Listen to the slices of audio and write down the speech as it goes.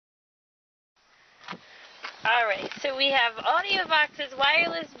Alright, so we have Audiovax's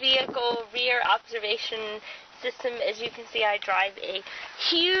wireless vehicle rear observation system. As you can see, I drive a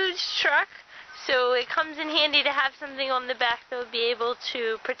huge truck, so it comes in handy to have something on the back that will be able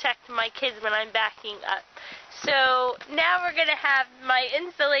to protect my kids when I'm backing up. So now we're going to have my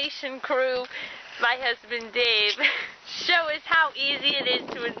installation crew, my husband Dave, show us how easy it is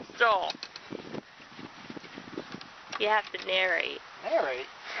to install. You have to narrate. Narrate?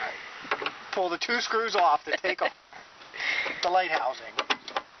 Alright. Pull the two screws off to take off the light housing.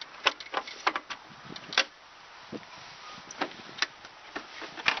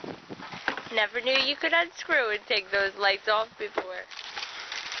 Never knew you could unscrew and take those lights off before.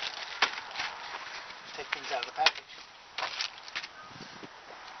 Take things out of the package.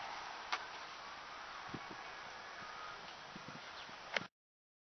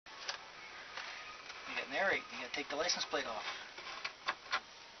 You gotta narrate. You gotta take the license plate off.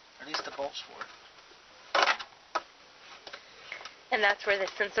 Or at least the bolts for it. And that's where the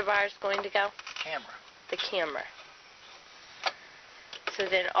sensor bar is going to go? Camera. The camera. So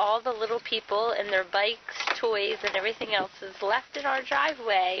then all the little people and their bikes, toys, and everything else is left in our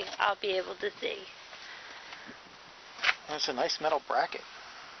driveway, I'll be able to see. That's a nice metal bracket.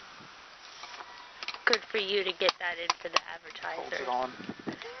 Good for you to get that in for the advertiser. Holds it on.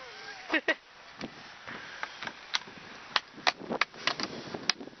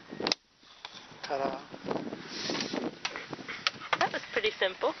 Ta-da. That was pretty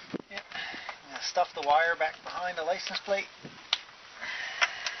simple. Yep. I'm gonna stuff the wire back behind the license plate.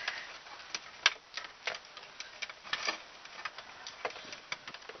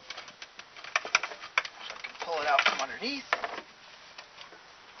 So I can pull it out from underneath.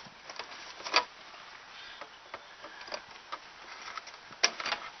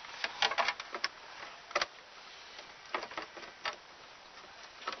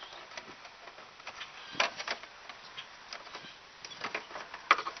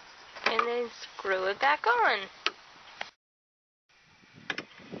 And then screw it back on.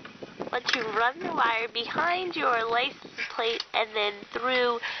 Once you run the wire behind your license plate and then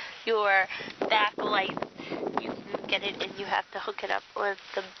through your back lights, you can get it, and you have to hook it up with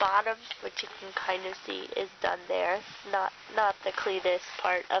the bottom, which you can kind of see is done there. Not the cleanest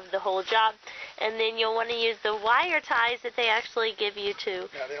part of the whole job. And then you'll want to use the wire ties that they actually give you to. No,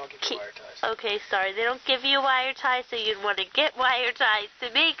 they don't give you wire ties. Okay, sorry, they don't give you wire ties, so you'd want to get wire ties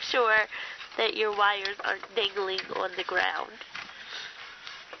to make sure that your wires aren't dangling on the ground.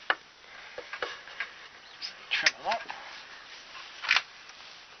 Trim them up.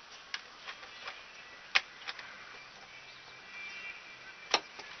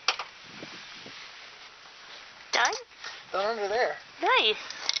 Done? Done under there. Nice.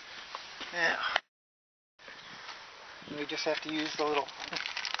 Yeah. And we just have to use the little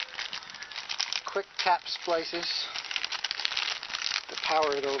quick tap splices to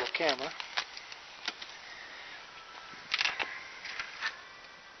power the little camera.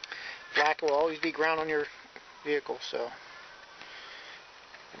 Black will always be ground on your vehicle, so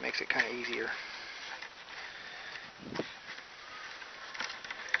it makes it kind of easier.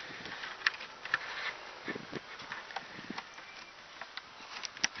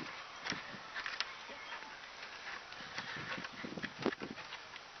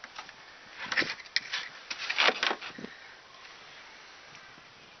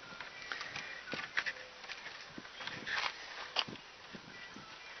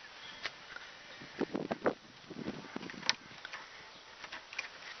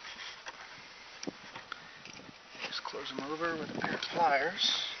 Just close them over with a pair of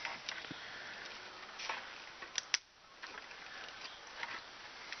pliers.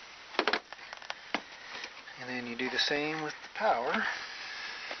 And then you do the same with the power.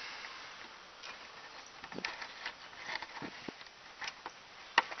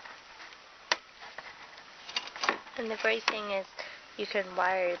 And the great thing is you can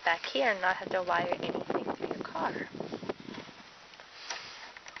wire it back here and not have to wire anything to your car.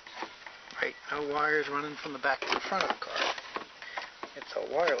 Right, no wires running from the back to the front of the car. It's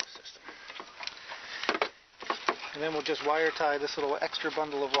a wireless system. And then we'll just wire tie this little extra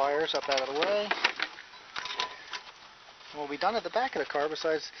bundle of wires up out of the way. And we'll be done at the back of the car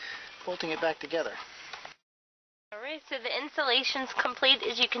besides bolting it back together. Alright, so the installation's complete.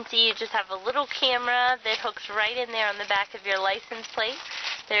 As you can see, you just have a little camera that hooks right in there on the back of your license plate.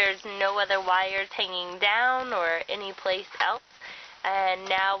 There's no other wires hanging down or any place else. And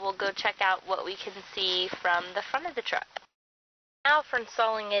now we'll go check out what we can see from the front of the truck. Now for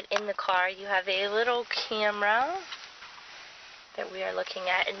installing it in the car, you have a little camera that we are looking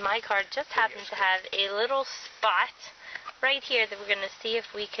at. And my car just happens to have a little spot right here that we're going to see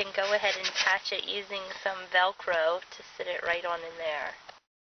if we can go ahead and attach it using some Velcro to sit it right on in there.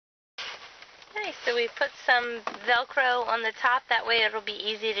 Nice, so we put some Velcro on the top, that way it'll be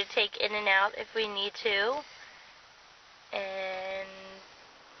easy to take in and out if we need to. And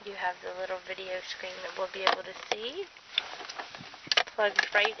you have the little video screen that we'll be able to see. Plugs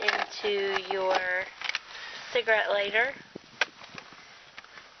right into your cigarette lighter.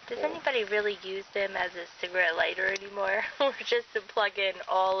 Does anybody really use them as a cigarette lighter anymore? Or just to plug in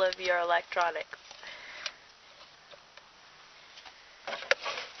all of your electronics?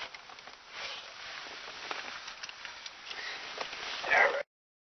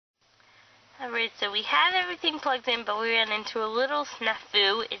 Alright, so we have everything plugged in, but we ran into a little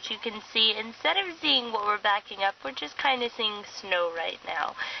snafu. As you can see, instead of seeing what we're backing up, we're just kind of seeing snow right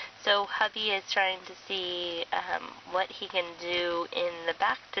now. So hubby is trying to see what he can do in the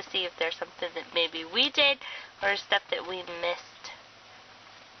back to see if there's something that maybe we did or a step that we missed.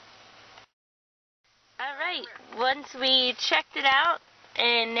 Alright, once we checked it out,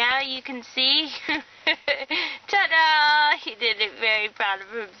 and now you can see, ta-da! He did it, very proud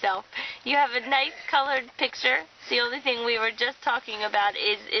of himself. You have a nice colored picture. The only thing we were just talking about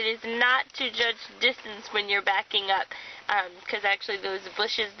is it is not to judge distance when you're backing up, because actually those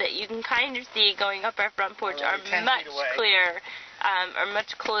bushes that you can kind of see going up our front porch are much clearer, are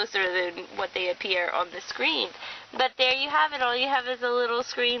much closer than what they appear on the screen. But there you have it. All you have is a little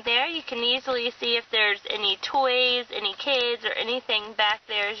screen there. You can easily see if there's any toys, any kids, or anything back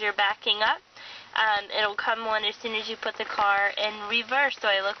there as you're backing up. It'll come on as soon as you put the car in reverse, so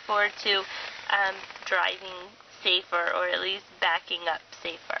I look forward to driving safer, or at least backing up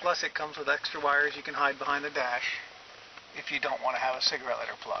safer. Plus it comes with extra wires you can hide behind the dash if you don't want to have a cigarette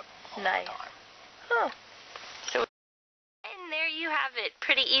lighter plug all the time. Oh. And there you have it.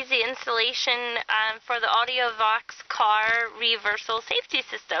 Pretty easy installation for the Audiovax car reversal safety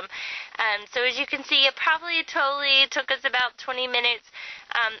system. So as you can see, it probably totally took us about 20 minutes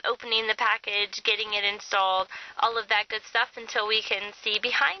opening the package, getting it installed, all of that good stuff until we can see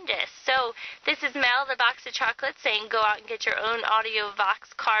behind us. So this is Mel, the box of chocolates, saying go out and get your own Audiovax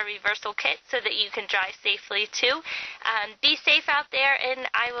car reversal kit so that you can drive safely too. Be safe out there, and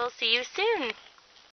I will see you soon.